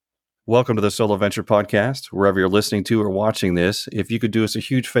Welcome to the Solo Venture Podcast. Wherever you're listening to or watching this, if you could do us a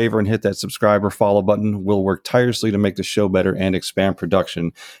huge favor and hit that subscribe or follow button, we'll work tirelessly to make the show better and expand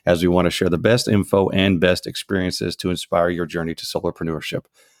production as we want to share the best info and best experiences to inspire your journey to solopreneurship.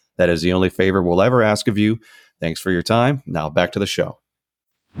 That is the only favor we'll ever ask of you. Thanks for your time. Now back to the show.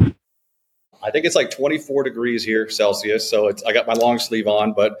 I think it's like 24 degrees here Celsius, so I got my long sleeve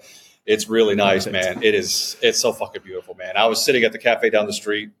on, but it's really nice, man. It's so fucking beautiful, man. I was sitting at the cafe down the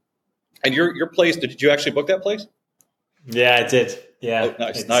street. And your place, did you actually book that place? Yeah, I did. Yeah.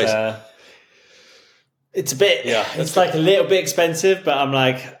 Oh, nice. It's a bit, it's like a little bit expensive, but I'm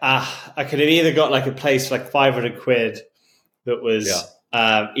like, I could have either got like a place for like 500 quid that was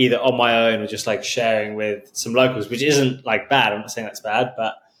either on my own or just like sharing with some locals, which isn't like bad. I'm not saying that's bad,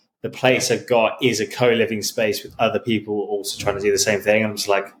 but the place I've got is a co-living space with other people also trying to do the same thing. I'm just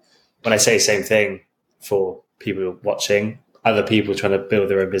like, when I say same thing for people watching, other people trying to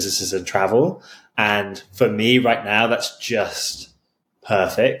build their own businesses and travel. And for me right now, that's just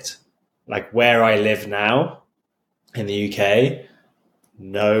perfect. Like where I live now in the UK,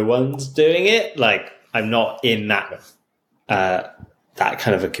 no one's doing it. Like I'm not in that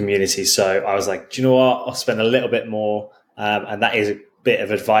kind of a community. So I was like, do you know what? I'll spend a little bit more. And that is a bit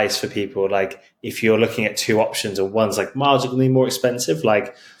of advice for people. Like if you're looking at two options and one's like marginally more expensive,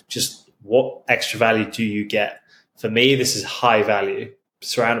 like just what extra value do you get? For me, this is high value,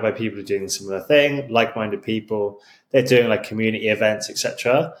 surrounded by people who are doing a similar thing, like-minded people. They're doing like community events,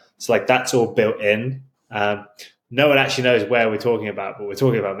 etc. So like that's all built in. No one actually knows where we're talking about, but we're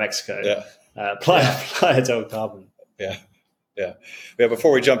talking about Mexico. Yeah. Playa del Carmen. Yeah.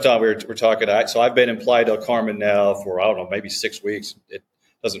 Before we jumped on, we're talking. So I've been in Playa del Carmen now for, I don't know, maybe 6 weeks. It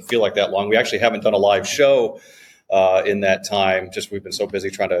doesn't feel like that long. We actually haven't done a live show in that time. Just we've been so busy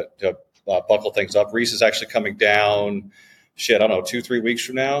trying to buckle things up. Reese is actually coming down. I don't know, 2-3 weeks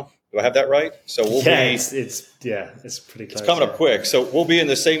from now. Do I have that right? So we'll be. It's pretty close. It's coming up quick. So we'll be in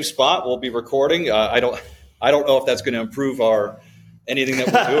the same spot. We'll be recording. I don't know if that's going to improve anything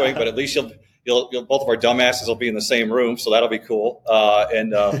that we're doing, but at least you'll both of our dumbasses will be in the same room, so that'll be cool.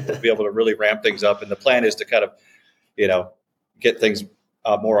 And we'll be able to really ramp things up. And the plan is to kind of, get things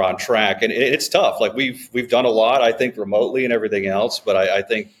more on track. And it's tough. Like we've done a lot, I think, remotely and everything else. But I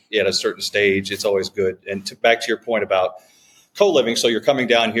think at a certain stage, it's always good. And back to your point about co-living. So you're coming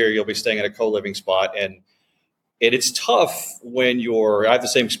down here, you'll be staying at a co-living spot. And it's tough when I have the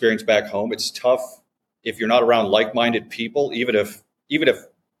same experience back home. It's tough if you're not around like-minded people, even if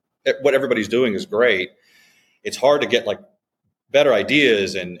what everybody's doing is great. It's hard to get like better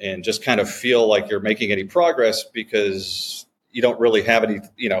ideas and just kind of feel like you're making any progress because you don't really have any,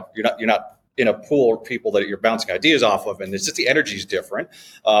 you're not in a pool of people that you're bouncing ideas off of, and it's just the energy is different,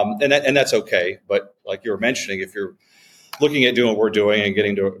 and that's okay. But like you were mentioning, if you're looking at doing what we're doing and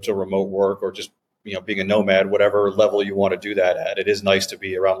getting to remote work or just being a nomad, whatever level you want to do that at, it is nice to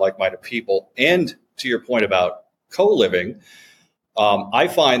be around like-minded people. And to your point about co-living, I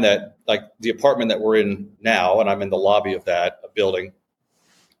find that like the apartment that we're in now, and I'm in the lobby of that building,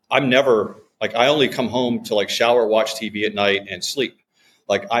 I'm never. Like I only come home to like shower, watch TV at night and sleep.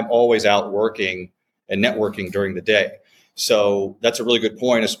 Like I'm always out working and networking during the day. So that's a really good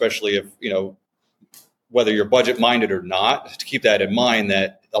point, especially if, whether you're budget minded or not, to keep that in mind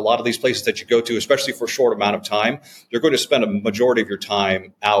that a lot of these places that you go to, especially for a short amount of time, you're going to spend a majority of your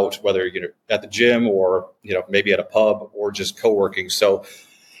time out, whether you're at the gym or, maybe at a pub or just co-working. So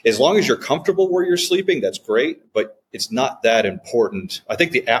as long as you're comfortable where you're sleeping, that's great, but it's not that important. I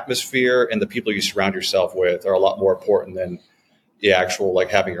think the atmosphere and the people you surround yourself with are a lot more important than the actual like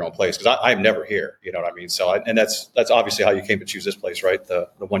having your own place. Because I'm never here, you know what I mean? So, and that's obviously how you came to choose this place, right? The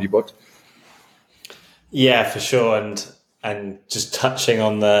one you booked. Yeah, for sure. And just touching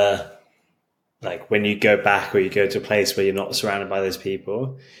on like when you go back or you go to a place where you're not surrounded by those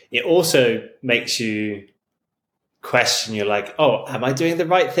people, it also makes you question. You're like, oh, am I doing the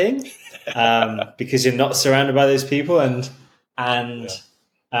right thing? Because you're not surrounded by those people, and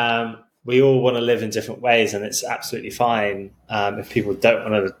we all want to live in different ways, and it's absolutely fine if people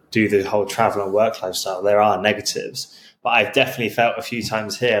don't want to do the whole travel and work lifestyle. There are negatives, but I've definitely felt a few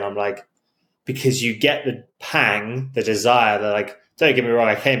times here, and I'm like, because you get the pang, the desire that, like, don't get me wrong,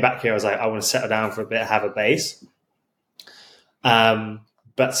 I came back here, I was like, I want to settle down for a bit, have a base.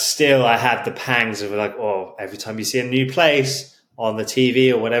 But still I had the pangs of like, oh, every time you see a new place on the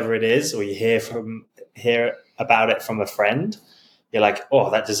TV or whatever it is, or you hear about it from a friend, you're like,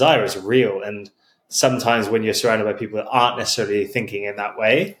 oh, that desire is real. And sometimes when you're surrounded by people that aren't necessarily thinking in that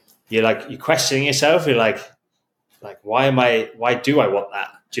way, you're questioning yourself. You're like, why do I want that?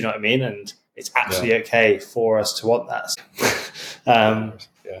 Do you know what I mean? And it's absolutely okay for us to want that.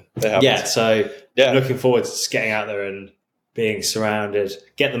 Yeah. So I'm looking forward to just getting out there and being surrounded,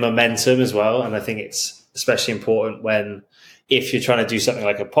 get the momentum as well. And I think it's especially important if you're trying to do something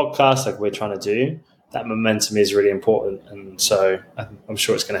like a podcast, like we're trying to do, that momentum is really important. And so I'm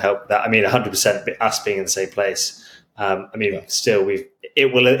sure it's going to help that. I mean, 100% us being in the same place. Still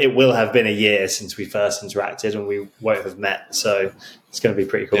it will have been a year since we first interacted and we won't have met. So it's going to be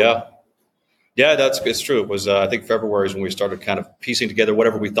pretty cool. Yeah. Yeah, it's true. It was, I think February is when we started kind of piecing together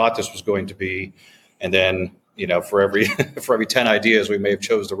whatever we thought this was going to be. And then, for every 10 ideas, we may have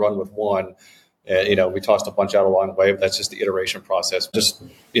chose to run with one. And, we tossed a bunch out along the way, but that's just the iteration process. Just,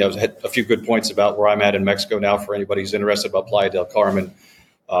 had a few good points about where I'm at in Mexico now for anybody who's interested about Playa del Carmen.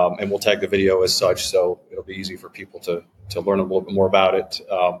 And we'll tag the video as such, so it'll be easy for people to learn a little bit more about it.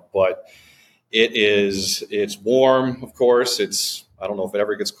 But it's warm, of course. I don't know if it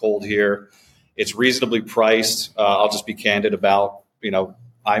ever gets cold here. It's reasonably priced. I'll just be candid about,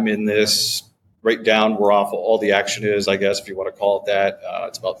 I'm in this right down where all the action is, I guess, if you want to call it that.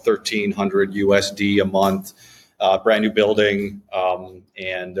 It's about $1,300 USD a month, brand new building.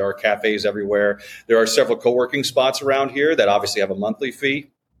 And there are cafes everywhere. There are several co-working spots around here that obviously have a monthly fee,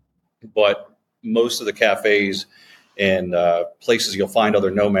 but most of the cafes and places you'll find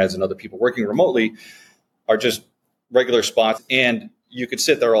other nomads and other people working remotely are just regular spots. And you could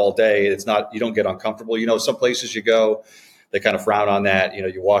sit there all day. You don't get uncomfortable. Some places you go, they kind of frown on that.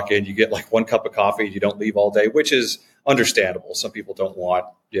 You walk in, you get like one cup of coffee, you don't leave all day, which is understandable. Some people don't want,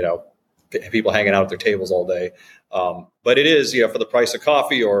 people hanging out at their tables all day. But it is, for the price of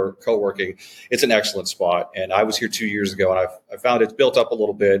coffee or co-working, it's an excellent spot. And I was here 2 years ago and I found it's built up a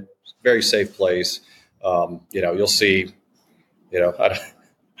little bit. Very safe place. You'll see,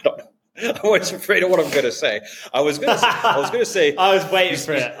 I was afraid of what I'm going to say. I was going to say. I was waiting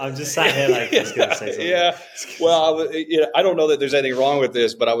for it. I'm just sat here like I was going to say something. Yeah. Well, I don't know that there's anything wrong with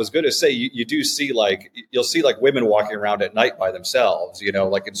this, but I was going to say you do see you'll see women walking around at night by themselves.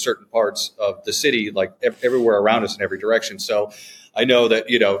 Like in certain parts of the city, like everywhere around us in every direction. So I know that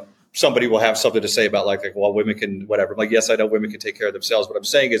somebody will have something to say about well, women can whatever. I'm like, yes, I know women can take care of themselves. What I'm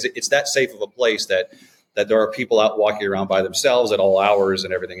saying is it's that safe of a place that there are people out walking around by themselves at all hours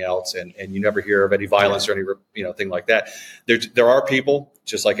and everything else. And you never hear of any violence or any, thing like that. There are people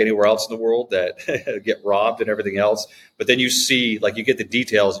just like anywhere else in the world that get robbed and everything else. But then you see, you get the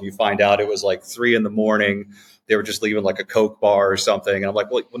details and you find out it was 3 a.m. They were just leaving a Coke bar or something. And I'm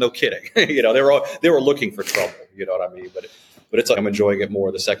like, well, no kidding. They were looking for trouble. You know what I mean? But it's I'm enjoying it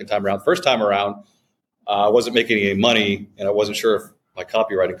more the second time around. First time around, I wasn't making any money and I wasn't sure if my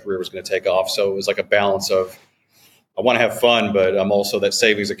copywriting career was going to take off. So it was a balance of, I want to have fun, but I'm also that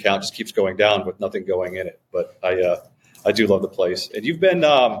savings account just keeps going down with nothing going in it. But I do love the place. And you've been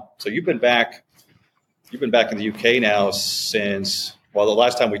back in the UK now since, the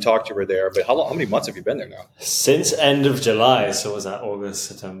last time we talked you were there, but how many months have you been there now? Since end of July. So was that August,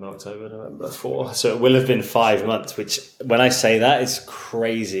 September, October, November, 4. So it will have been 5 months, which when I say that, it's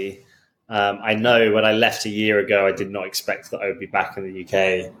crazy. I know when I left a year ago, I did not expect that I would be back in the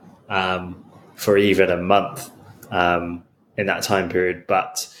UK for even a month in that time period.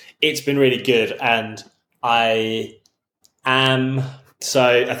 But it's been really good. And I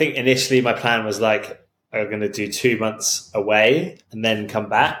think initially my plan was I'm going to do 2 months away and then come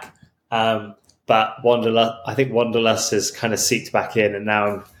back. But Wanderlust has kind of seeped back in, and now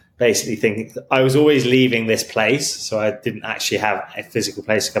I'm basically thinking I was always leaving this place, so I didn't actually have a physical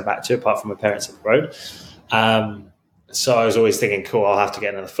place to come back to apart from my parents up the road. So I was always thinking, cool, I'll have to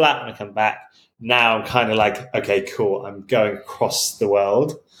get another flat when I come back. Now I'm kind of okay, cool, I'm going across the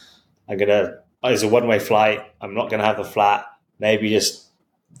world. It's a one-way flight. I'm not going to have the flat. Maybe just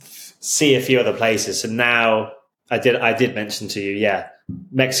see a few other places. So now I did mention to you,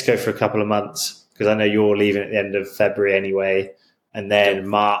 Mexico for a couple of months, because I know you're leaving at the end of February anyway. And then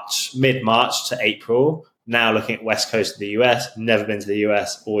mid-March to April, now looking at West Coast of the US. Never been to the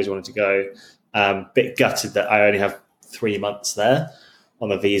US, always wanted to go. Bit gutted that I only have 3 months there on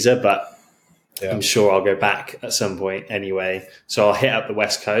the visa, but I'm sure I'll go back at some point anyway. So I'll hit up the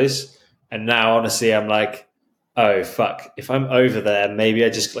West Coast. And now, honestly, I'm like, oh, fuck. If I'm over there, maybe I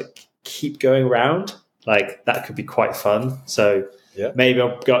just keep going around. That could be quite fun. So maybe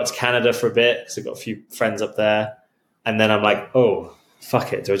I'll go out to Canada for a bit because I've got a few friends up there. And then I'm like, oh,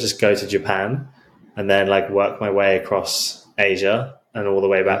 fuck it. Do I just go to Japan and then work my way across Asia and all the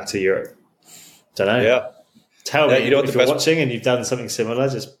way back to Europe? Don't know. Yeah. Tell me if you're watching and you've done something similar,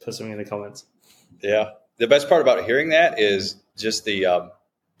 just put something in the comments. Yeah. The best part about hearing that is just the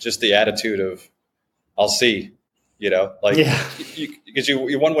attitude of, I'll see, because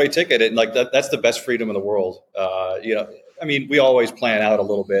you one-way ticket and that's the best freedom in the world. I mean, we always plan out a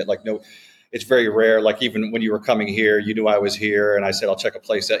little bit. Like, no, it's very rare. Like, even when you were coming here, you knew I was here, and I said I'll check a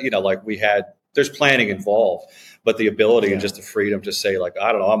place out. Like there's planning involved, but the ability and just the freedom to say, like,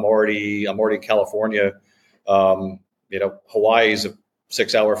 I don't know, I'm already in California. Hawaii's a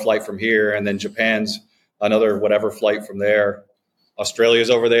 6-hour flight from here, and then Japan's another whatever flight from there. Australia's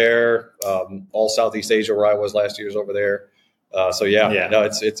over there. All Southeast Asia, where I was last year, is over there.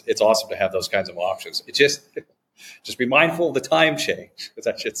 It's awesome to have those kinds of options. It just be mindful of the time change, because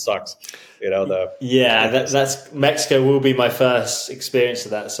that shit sucks. That's Mexico will be my first experience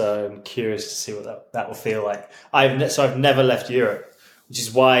of that, so I'm curious to see what that will feel like. I've never left Europe, which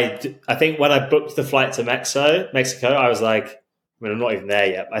is why I think when I booked the flight to Mexico, I was like, I'm not even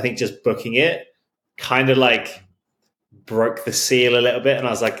there yet. I think just booking it kind of like broke the seal a little bit, and I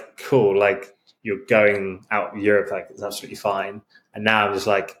was like, cool, like you're going out of Europe, like it's absolutely fine. And now I'm just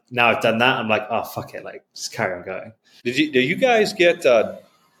like, now I've done that, I'm like, oh fuck it, like just carry on going. Do you guys get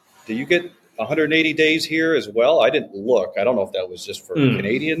 180 days here as well? I didn't look. I don't know if that was just for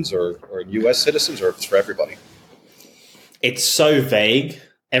Canadians or US citizens, or if it's for everybody. It's so vague.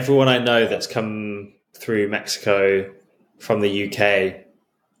 Everyone I know that's come through Mexico from the UK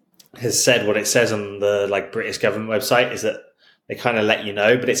has said what it says on the like British government website is that they kind of let you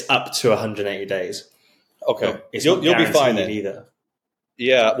know, but it's up to 180 days. Okay. So you'll be fine then. Either.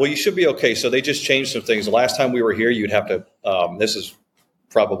 Yeah, well, you should be okay. So they just changed some things. The last time we were here, you'd have to, this is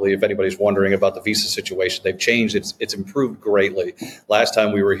probably, if anybody's wondering about the visa situation, they've changed. It's improved greatly. Last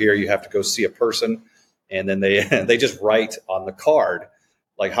time we were here, you have to go see a person, and then they just write on the card,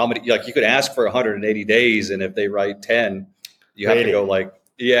 like how many, like you could ask for 180 days. And if they write 10, you have to go like,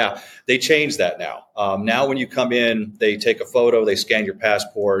 yeah, they changed that now. Now when you come in, they take a photo, they scan your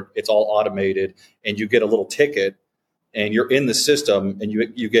passport, it's all automated, and you get a little ticket, and you're in the system, and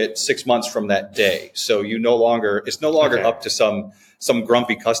you get 6 months from that day. So it's no longer up to some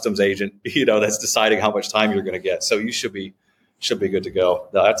grumpy customs agent, that's deciding how much time you're going to get. So you should be good to go.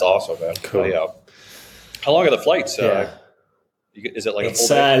 No, that's awesome, man. Cool. Yeah. How long are the flights? Is it like it's a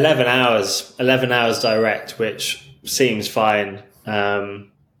full day? 11 hours. 11 hours direct, which seems fine. I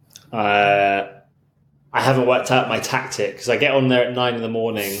haven't worked out my tactic because I get on there at 9 a.m.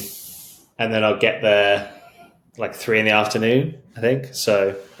 and then I'll get there like 3 p.m, I think.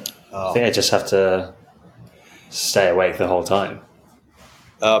 So I think I just have to stay awake the whole time.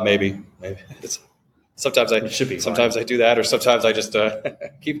 Maybe. Sometimes I do that, or sometimes I just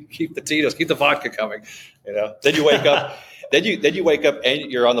keep the Tito's, keep the vodka coming. Then you wake up, then you wake up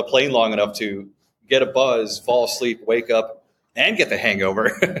and you're on the plane long enough to get a buzz, fall asleep, wake up, and get the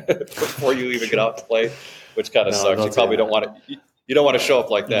hangover before you even get off the plane, which kind of sucks. You probably don't want to. You don't want to show up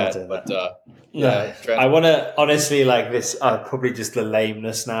like that. But no, I want to honestly like this. Probably just the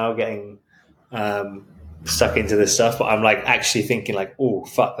lameness now, getting stuck into this stuff. But I'm like actually thinking like, oh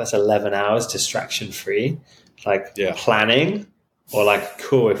fuck, that's 11 hours distraction free. Like planning, or like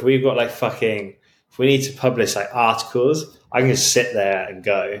cool. If we've got like if we need to publish like articles, I can just sit there and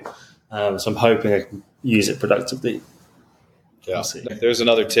go. So I'm hoping I can use it productively. Yeah. There's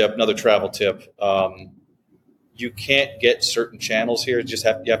another travel tip. You can't get certain channels here. You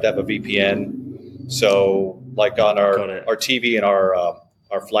have to have a VPN. So like on our TV in our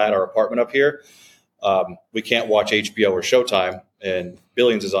flat, our apartment up here, we can't watch HBO or Showtime, and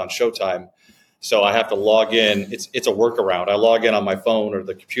Billions is on Showtime. So I have to log in. It's a workaround. I log in on my phone or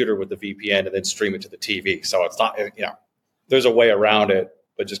the computer with the VPN and then stream it to the TV. So it's not, there's a way around it,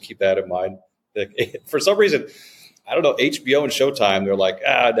 but just keep that in mind. For some reason, I don't know, HBO and Showtime, they're like,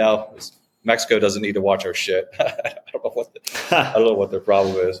 no, Mexico doesn't need to watch our shit. I don't know what their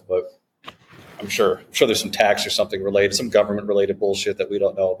problem is, but I'm sure there's some tax or something related, some government related bullshit that we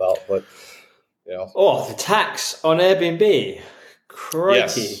don't know about. But oh, the tax on Airbnb,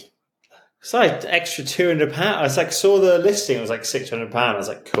 crikey! Yes. It's like extra £200. I was like, saw the listing, it was like £600. I was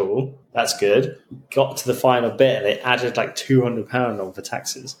like, cool, that's good. Got to the final bit, and they added like £200 on for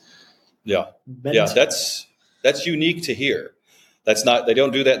taxes. Yeah, mental. Yeah, that's unique to here. That's not. They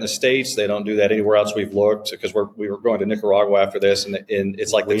don't do that in the States. They don't do that anywhere else we've looked, because we were going to Nicaragua after this, and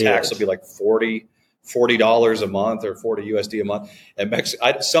it's like the tax will be like $40 a month or $40 USD a month.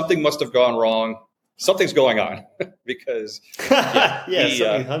 And something must have gone wrong. Something's going on because something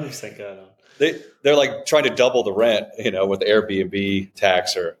 100% going on. They're like trying to double the rent, with the Airbnb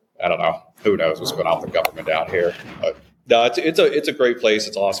tax, or I don't know. Who knows what's going on with the government down here? But no, it's a great place.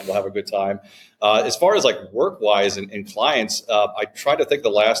 It's awesome. We'll have a good time. As far as like work-wise and clients, I tried to think the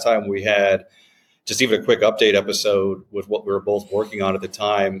last time we had just even a quick update episode with what we were both working on at the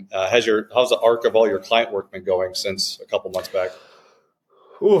time. How's the arc of all your client work been going since a couple months back?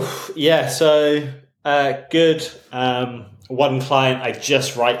 Oof, yeah. So Good. One client I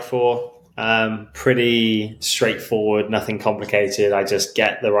just write for. Pretty straightforward, nothing complicated. I just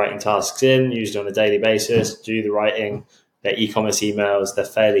get the writing tasks in, usually on a daily basis, do the writing. They're e-commerce emails. They're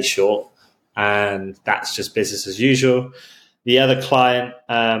fairly short, and that's just business as usual. The other client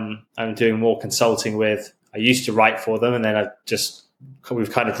I'm doing more consulting with, I used to write for them, and then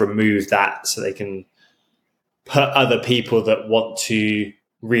we've kind of removed that so they can put other people that want to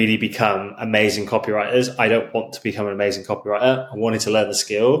really become amazing copywriters. I don't want to become an amazing copywriter. I wanted to learn the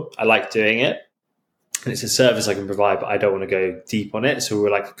skill. I like doing it, and it's a service I can provide, but I don't want to go deep on it. So we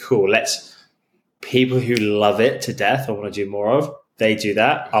were like, cool, let's people who love it to death or want to do more of, they do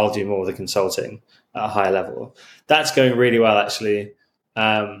that. I'll do more of the consulting at a higher level. That's going really well, actually.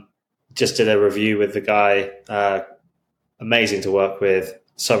 Just did a review with the guy. Amazing to work with.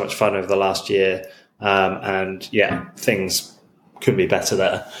 So much fun over the last year. And yeah, things could be better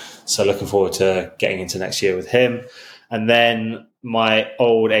there. So looking forward to getting into next year with him. And then my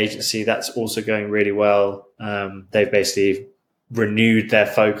old agency, that's also going really well. They've basically renewed their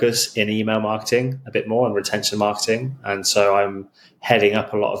focus in email marketing a bit more and retention marketing. And so I'm heading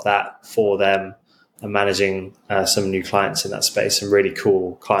up a lot of that for them and managing some new clients in that space, some really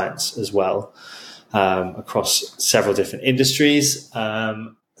cool clients as well, across several different industries.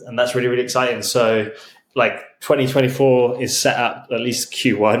 And that's really, really exciting. So like 2024 is set up, at least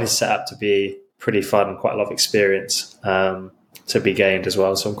Q1 is set up to be pretty fun and quite a lot of experience to be gained as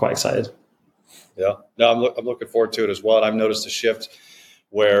well. So I'm quite excited. Yeah, no, I'm looking forward to it as well. And I've noticed a shift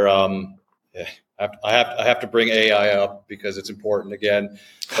where I have to bring AI up because it's important again.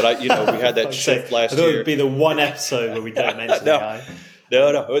 But we had that shift last year. It would be the one episode where we don't mention AI.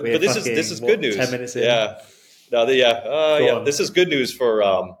 No. But this is good news. 10 minutes in. Yeah. This is good news for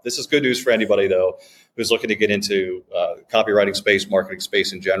anybody though who's looking to get into copywriting space, marketing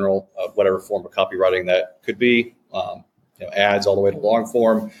space in general, whatever form of copywriting that could be, ads all the way to long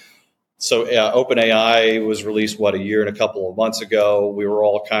form. So OpenAI was released, a year and a couple of months ago. We were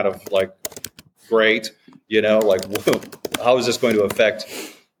all kind of like, great, how is this going to affect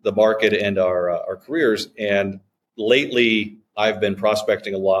the market and our careers? And lately, I've been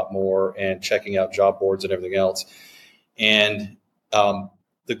prospecting a lot more and checking out job boards and everything else. And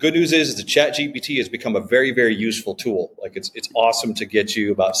the good news is the ChatGPT has become a very, very useful tool. Like it's awesome to get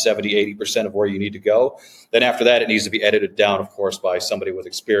you about 70, 80% of where you need to go. Then after that, it needs to be edited down, of course, by somebody with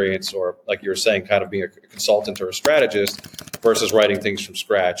experience or, like you were saying, kind of being a consultant or a strategist versus writing things from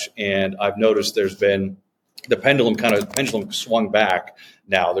scratch. And I've noticed there's been the pendulum swung back.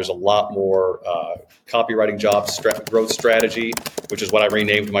 Now there's a lot more copywriting jobs, growth strategy, which is what I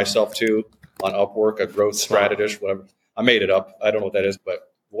renamed myself to on Upwork, a growth strategist, whatever. I made it up. I don't know what that is, but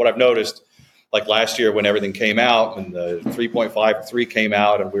what I've noticed, like last year when everything came out and the 3.5 and 3 came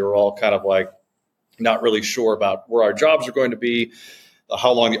out and we were all kind of like not really sure about where our jobs are going to be,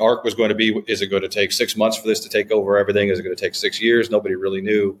 how long the arc was going to be. Is it going to take 6 months for this to take over everything? Is it going to take 6 years? Nobody really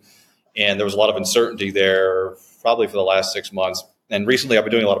knew. And there was a lot of uncertainty there probably for the last 6 months. And recently I've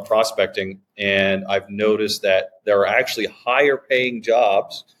been doing a lot of prospecting and I've noticed that there are actually higher paying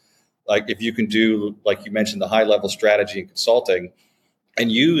jobs. Like if you can do, like you mentioned, the high level strategy and consulting and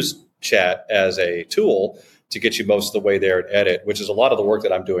use chat as a tool to get you most of the way there at edit, which is a lot of the work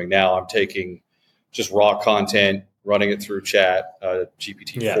that I'm doing now. I'm taking just raw content, running it through chat,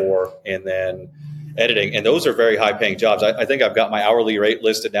 GPT-4, and then editing. And those are very high paying jobs. I think I've got my hourly rate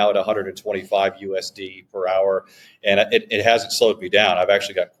listed now at 125 USD per hour. And it hasn't slowed me down. I've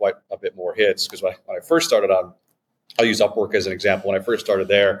actually got quite a bit more hits because when I first started I'll use Upwork as an example. When I first started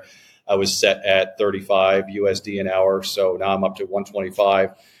there, I was set at 35 USD an hour. So now I'm up to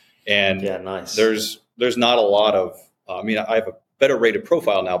 125. And nice. There's not a lot of, I have a better rated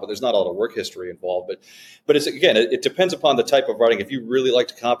profile now, but there's not a lot of work history involved. But it's, again, it depends upon the type of writing. If you really like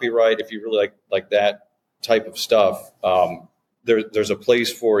to copyright, if you really like that type of stuff, there's a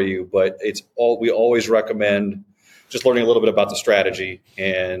place for you. But we always recommend just learning a little bit about the strategy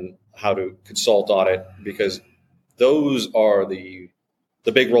and how to consult on it, because those are the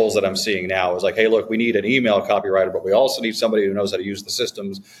big roles that I'm seeing now is like, hey, look, we need an email copywriter, but we also need somebody who knows how to use the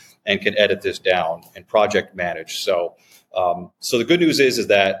systems and can edit this down and project manage. So the good news is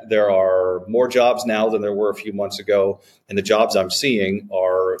that there are more jobs now than there were a few months ago, and the jobs I'm seeing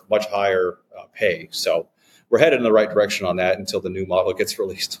are much higher pay. So we're headed in the right direction on that until the new model gets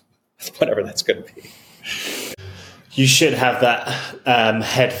released, whatever that's going to be. You should have that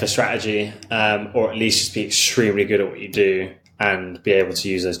head for strategy, or at least just be extremely good at what you do and be able to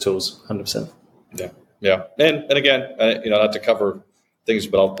use those tools. 100%. Yeah. And again, not to cover things,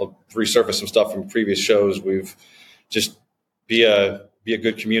 but I'll resurface some stuff from previous shows. We've just be a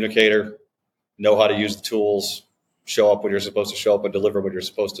good communicator, know how to use the tools, show up when you're supposed to show up, and deliver when you're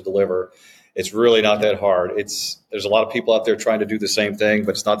supposed to deliver. It's really not that hard. There's a lot of people out there trying to do the same thing,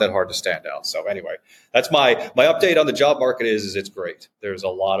 but it's not that hard to stand out. So anyway, that's my update on the job market is it's great. There's a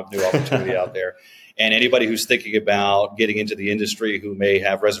lot of new opportunity out there. And anybody who's thinking about getting into the industry who may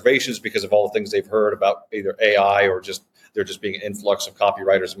have reservations because of all the things they've heard about either AI or just there just being an influx of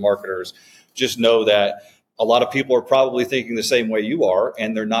copywriters and marketers, just know that a lot of people are probably thinking the same way you are,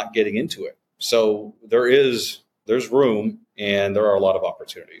 and they're not getting into it. So there's room, and there are a lot of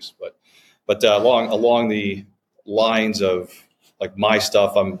opportunities. But along the lines of like my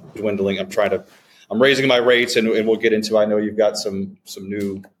stuff, I'm dwindling. I'm raising my rates, and we'll get into. I know you've got some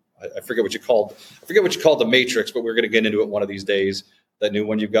new. I forget what you called the matrix, but we're going to get into it one of these days. That new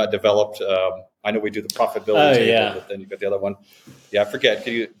one you've got developed. I know we do the profitability table, but then you've got the other one. Yeah, I forget.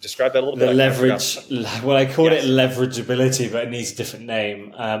 Can you describe that a little bit? The leverage. Well, I called it leverageability, but it needs a different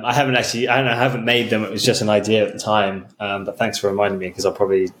name. I haven't made them. It was just an idea at the time. But thanks for reminding me, because I'll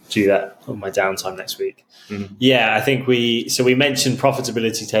probably do that on my downtime next week. Mm-hmm. Yeah, I think we mentioned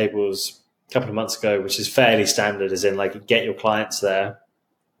profitability tables a couple of months ago, which is fairly standard, as in like get your clients there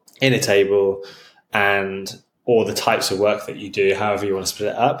in a table or the types of work that you do, however you want to split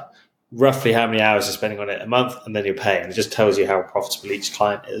it up, roughly how many hours you're spending on it a month, and then you're paying. It just tells you how profitable each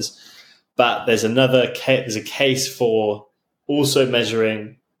client is. But there's a case for also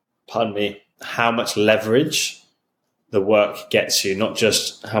measuring, how much leverage the work gets you, not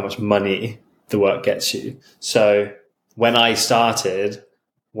just how much money the work gets you. So when I started,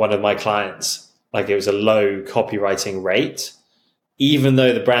 one of my clients, like it was a low copywriting rate, even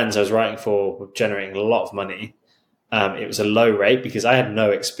though the brands I was writing for were generating a lot of money, it was a low rate because I had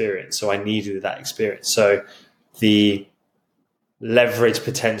no experience. So I needed that experience. So the leverage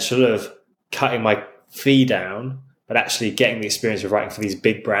potential of cutting my fee down, but actually getting the experience of writing for these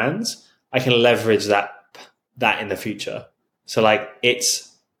big brands, I can leverage that in the future. So like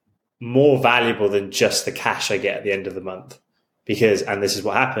it's more valuable than just the cash I get at the end of the month, and this is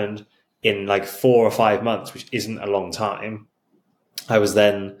what happened in like 4 or 5 months, which isn't a long time. I was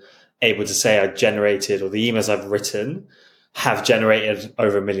then able to say I generated, or the emails I've written have generated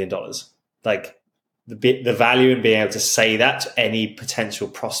over $1 million. Like the value in being able to say that to any potential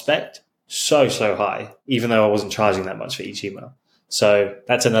prospect, so high, even though I wasn't charging that much for each email. So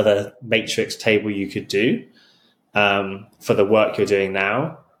that's another matrix table you could do for the work you're doing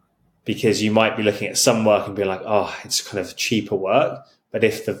now, because you might be looking at some work and be like, oh, it's kind of cheaper work. But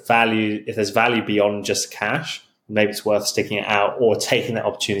if there's value beyond just cash, maybe it's worth sticking it out or taking that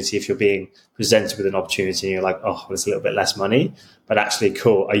opportunity if you're being presented with an opportunity and you're like, oh, it's a little bit less money, but actually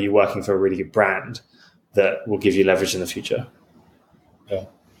cool. Are you working for a really good brand that will give you leverage in the future? Yeah.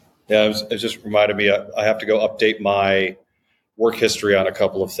 It just reminded me, I have to go update my work history on a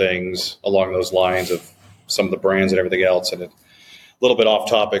couple of things along those lines of some of the brands and everything else. And a little bit off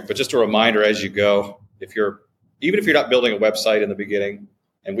topic, but just a reminder as you go, even if you're not building a website in the beginning,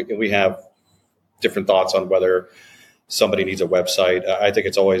 and we have different thoughts on whether somebody needs a website. I think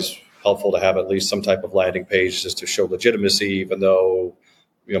it's always helpful to have at least some type of landing page just to show legitimacy, even though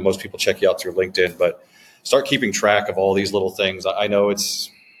most people check you out through LinkedIn. But start keeping track of all these little things. I know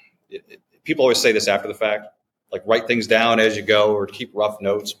people always say this after the fact, like write things down as you go or keep rough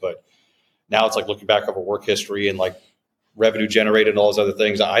notes. But now it's like looking back over work history and like revenue generated and all those other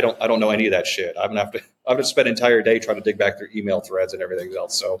things. I don't know any of that shit. I'm gonna spend an entire day trying to dig back through email threads and everything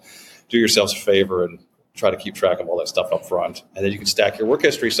else. So do yourselves a favor and try to keep track of all that stuff up front. And then you can stack your work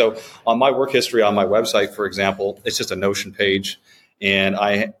history. So on my work history on my website, for example, it's just a Notion page. And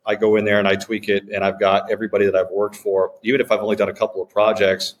I go in there and I tweak it. And I've got everybody that I've worked for, even if I've only done a couple of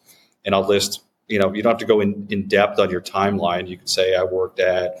projects, and I'll list, you don't have to go in depth on your timeline. You can say I worked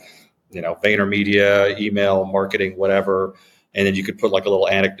at, VaynerMedia, email marketing, whatever. And then you could put like a little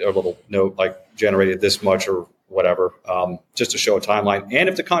anecdote, a little note, like generated this much or whatever, just to show a timeline. And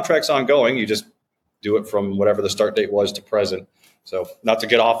if the contract's ongoing, you just do it from whatever the start date was to present. So not to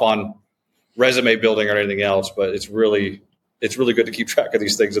get off on resume building or anything else, but it's really good to keep track of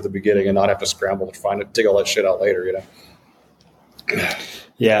these things at the beginning and not have to scramble to find it, dig all that shit out later,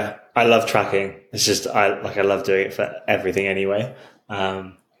 Yeah, I love tracking. It's just I love doing it for everything anyway.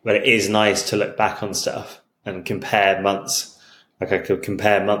 But it is nice to look back on stuff and compare months. Like I could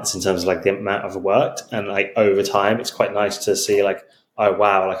compare months in terms of like the amount I've worked, and like over time, it's quite nice to see like, oh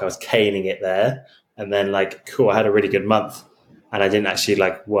wow, like I was caning it there, and then like cool, I had a really good month, and I didn't actually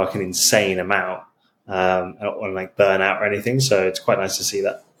like work an insane amount or like burn out or anything. So it's quite nice to see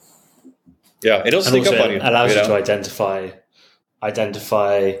that. Yeah, it'll sneak up on you. It allows you to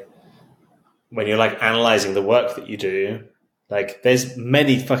identify when you're like analyzing the work that you do. Like there's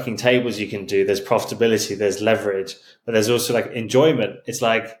many fucking tables you can do. There's profitability, there's leverage, but there's also like enjoyment. It's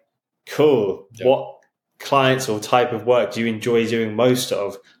like, cool. Yeah. What clients or type of work do you enjoy doing most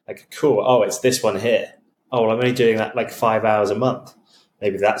of? Like, cool. Oh, it's this one here. Oh, well, I'm only doing that like 5 hours a month.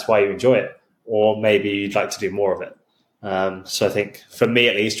 Maybe that's why you enjoy it. Or maybe you'd like to do more of it. So I think for me,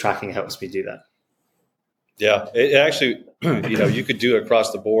 at least, tracking helps me do that. Yeah, it actually, you could do it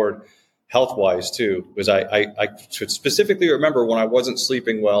across the board health-wise too, because I specifically remember when I wasn't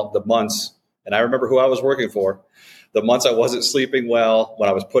sleeping well, the months, and I remember who I was working for, the months I wasn't sleeping well, when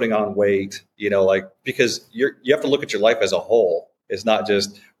I was putting on weight, because you have to look at your life as a whole. It's not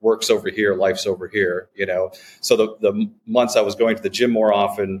just work's over here, life's over here, So the months I was going to the gym more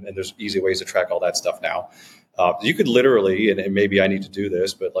often, and there's easy ways to track all that stuff now. You could literally, and maybe I need to do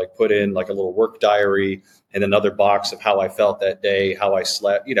this, but like put in like a little work diary and another box of how I felt that day, how I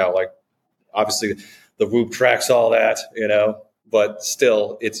slept, like obviously the Whoop tracks all that, but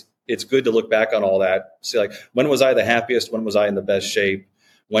still it's good to look back on all that. See, like, when was I the happiest? When was I in the best shape?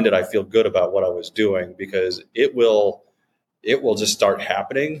 When did I feel good about what I was doing? Because it will just start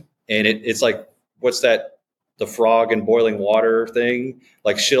happening. And it's like, what's that? The frog in boiling water thing,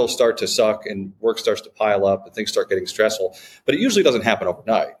 like shit'll start to suck and work starts to pile up and things start getting stressful. But it usually doesn't happen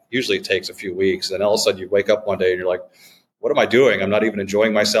overnight. Usually it takes a few weeks. And all of a sudden you wake up one day and you're like, what am I doing? I'm not even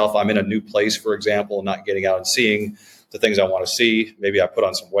enjoying myself. I'm in a new place, for example, not getting out and seeing the things I want to see. Maybe I put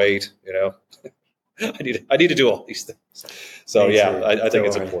on some weight, I need to do all these things. So I think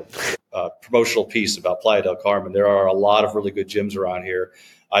it's important. Promotional piece about Playa del Carmen. There are a lot of really good gyms around here.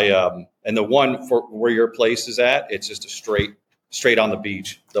 And the one for where your place is at, it's just a straight on the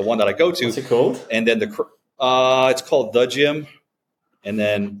beach. The one that I go to. What's it called? And then it's called The Gym. And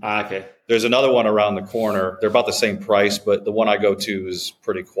then okay. There's another one around the corner. They're about the same price, but the one I go to is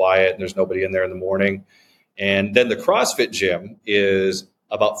pretty quiet and there's nobody in there in the morning. And then the CrossFit gym is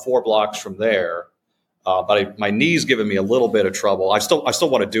about 4 blocks from there. But my knee's giving me a little bit of trouble. I still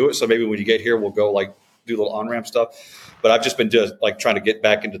want to do it. So maybe when you get here, we'll go like do a little on-ramp stuff. But I've just been like trying to get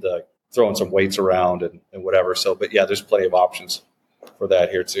back into throwing some weights around and whatever. So, but yeah, there's plenty of options for that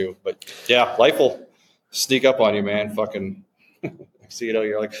here too. But yeah, life will sneak up on you, man. Fucking, so,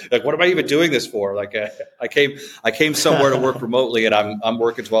 you're like, what am I even doing this for? Like, I came somewhere to work remotely, and I'm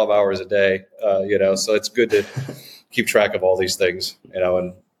working 12 hours a day. So it's good to keep track of all these things,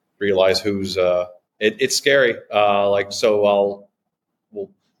 and realize who's. It's scary. We'll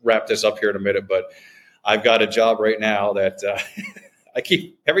wrap this up here in a minute, but I've got a job right now that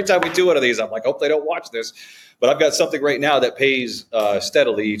every time we do one of these, I'm like, hope they don't watch this. But I've got something right now that pays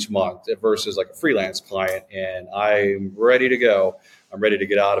steadily each month versus like a freelance client, and I'm ready to go. I'm ready to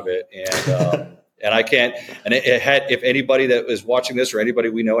get out of it, and I can't. And if anybody that is watching this or anybody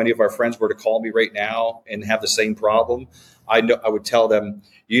we know, any of our friends were to call me right now and have the same problem, I would tell them,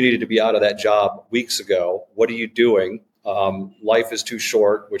 you needed to be out of that job weeks ago. What are you doing? Life is too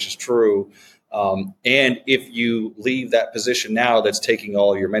short, which is true. And if you leave that position now that's taking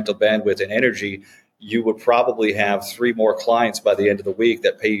all your mental bandwidth and energy, you would probably have 3 more clients by the end of the week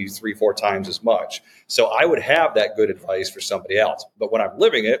that pay you 3-4 times as much. So I would have that good advice for somebody else. But when I'm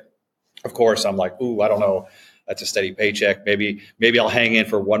living it, of course, I'm like, ooh, I don't know. That's a steady paycheck. Maybe I'll hang in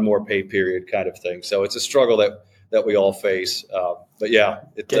for one more pay period kind of thing. So it's a struggle that we all face. But yeah,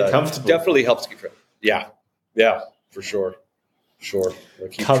 it definitely helps keep track. Yeah, for sure.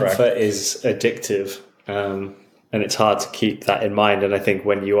 Comfort is addictive, and it's hard to keep that in mind. And I think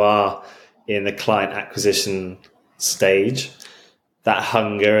when you are in the client acquisition stage, that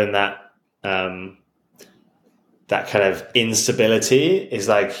hunger and that kind of instability is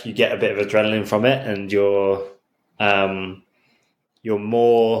like you get a bit of adrenaline from it, and you're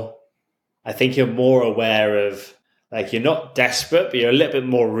more. I think you're more aware of, like, you're not desperate, but you're a little bit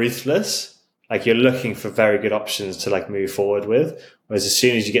more ruthless. Like, you're looking for very good options to like move forward with. Whereas as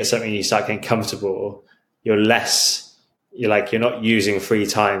soon as you get something, you start getting comfortable, you're not using free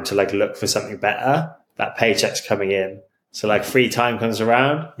time to like look for something better. That paycheck's coming in. So like free time comes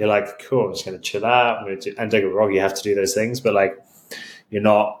around, you're like, cool, I'm just going to chill out. And don't get me wrong, you have to do those things, but like, you're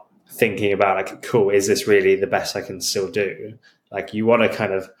not thinking about like, cool, is this really the best I can still do? Like, you want to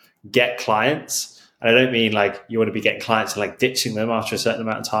kind of get clients. And I don't mean like you want to be getting clients and like ditching them after a certain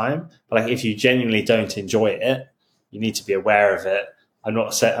amount of time. But like, if you genuinely don't enjoy it, you need to be aware of it. I'm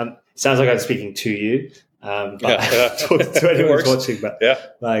not saying, it sounds like I'm speaking to you, but to anyone who's watching, but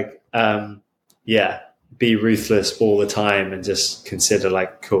be ruthless all the time and just consider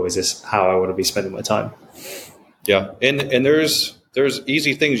like, cool, is this how I want to be spending my time? Yeah. And there's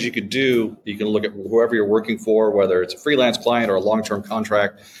easy things you could do. You can look at whoever you're working for, whether it's a freelance client or a long-term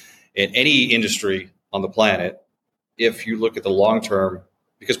contract in any industry on the planet. if you look at the long term,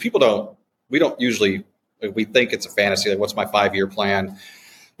 because we don't usually, we think it's a fantasy. Like, what's my 5-year plan?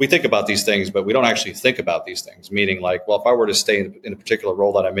 We think about these things, but we don't actually think about these things. Meaning, like, well, if I were to stay in a particular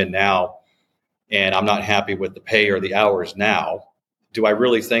role that I'm in now, and I'm not happy with the pay or the hours now, do I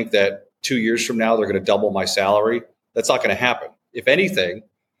really think that 2 years from now they're going to double my salary? That's not going to happen. If anything,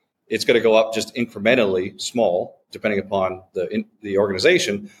 it's going to go up just incrementally small, depending upon the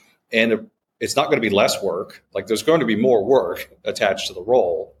organization, and it's not going to be less work. Like, there's going to be more work attached to the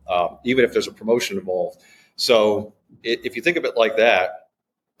role, even if there's a promotion involved. So if you think of it like that,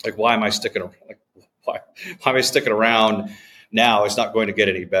 like, why am I sticking around? Like, why am I sticking around now? It's not going to get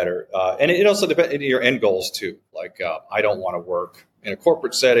any better. And it also depends on your end goals too. Like, I don't want to work in a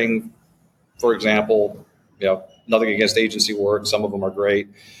corporate setting, for example. Nothing against agency work. Some of them are great.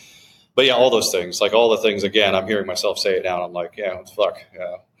 But yeah, all those things, like all the things, again, I'm hearing myself say it now. And I'm like, yeah, fuck.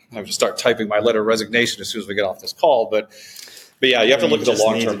 I'm going to start typing my letter of resignation as soon as we get off this call. But yeah, you have to look at the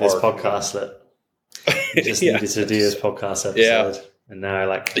long-term this podcast that you just needed to do this podcast episode. Yeah. And now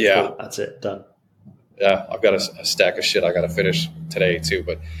cool, that's it, done. Yeah, I've got a stack of shit I got to finish today too.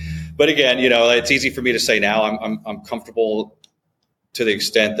 But again, it's easy for me to say now. I'm comfortable to the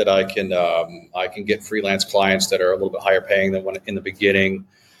extent that I can get freelance clients that are a little bit higher paying than when in the beginning.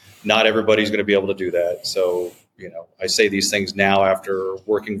 Not everybody's going to be able to do that. So, I say these things now after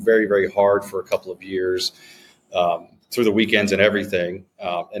working very, very hard for a couple of years, through the weekends and everything.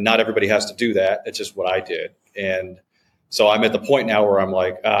 And not everybody has to do that. It's just what I did. And so I'm at the point now where I'm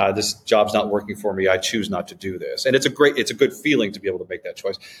like, this job's not working for me. I choose not to do this. And it's a good feeling to be able to make that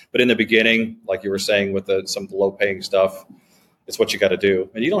choice. But in the beginning, like you were saying with some of the low paying stuff, it's what you got to do.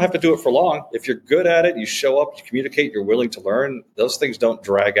 And you don't have to do it for long. If you're good at it, you show up, you communicate, you're willing to learn, those things don't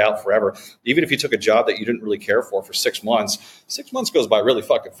drag out forever. Even if you took a job that you didn't really care for 6 months, 6 months goes by really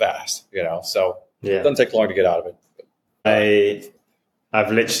fucking fast, So It doesn't take long to get out of it.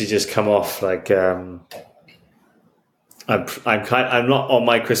 I've literally just come off I'm not on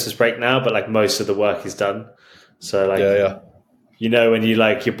my Christmas break now, but like most of the work is done. So when you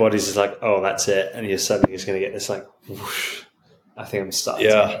your body's just like, oh, that's it. And you're suddenly just going to get this like, whoosh. I think I'm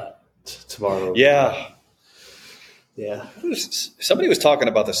starting tomorrow. Yeah. Yeah. Somebody was talking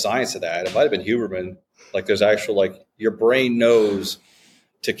about the science of that. It might have been Huberman. Like, there's actual, your brain knows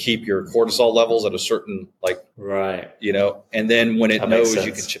to keep your cortisol levels at a certain, right. And then when it knows,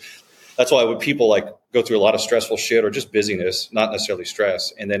 you can, that's why when people go through a lot of stressful shit or just busyness, not necessarily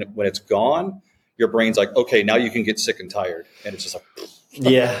stress. And then when it's gone, your brain's like, okay, now you can get sick and tired. And it's just like,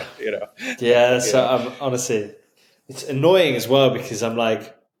 yeah. Yeah. So I'm honestly, it's annoying as well because I'm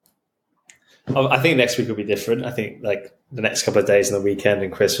like, I think next week will be different. I think the next couple of days and the weekend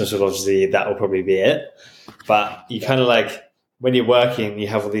and Christmas will that will probably be it. But you kind of when you're working, you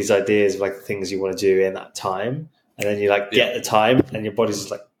have all these ideas of the things you want to do in that time. And then you get the time and your body's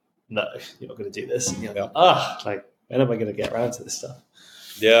just like, no, you're not going to do this. And you're like, when am I going to get around to this stuff?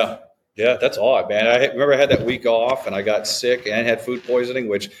 Yeah. Yeah, that's odd, man. I remember I had that week off and I got sick and had food poisoning,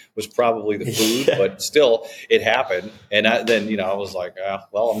 which was probably the food, but still it happened. And then, I was like,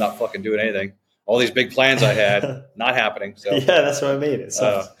 well, I'm not fucking doing anything. All these big plans I had, not happening. So yeah, that's what I mean. It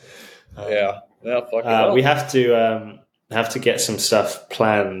sucks. We have to get some stuff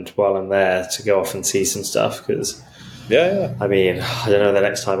planned while I'm there to go off and see some stuff because, I mean, I don't know the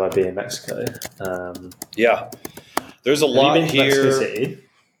next time I'll be in Mexico. There's a lot here. Mexico City?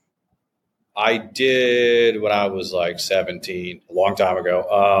 I did when I was 17, a long time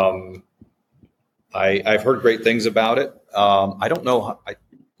ago. I've heard great things about it. I don't know.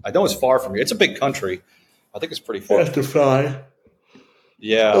 I know it's far from here. It's a big country. I think it's pretty far. You have to fly.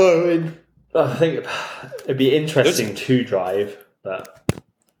 Yeah. Well, I think it'd be interesting to drive, but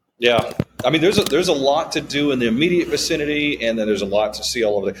yeah. I mean, there's a lot to do in the immediate vicinity, and then there's a lot to see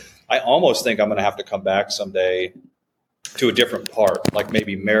all over there. I almost think I'm going to have to come back someday to a different part, like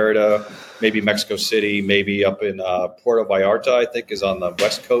maybe Merida, maybe Mexico City, maybe up in Puerto Vallarta, I think is on the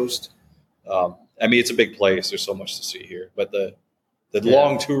West Coast. I mean, it's a big place. There's so much to see here, but the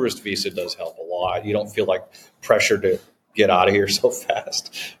long tourist visa does help a lot. You don't feel like pressure to get out of here so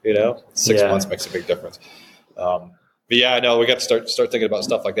fast. 6 months makes a big difference. But yeah, I know we got to start thinking about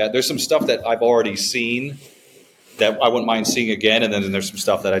stuff like that. There's some stuff that I've already seen that I wouldn't mind seeing again. And then there's some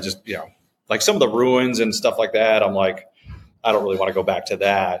stuff that I just, like some of the ruins and stuff like that. I'm like, I don't really want to go back to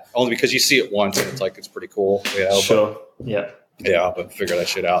that only because you see it once and it's pretty cool. Sure. But figure that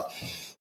shit out.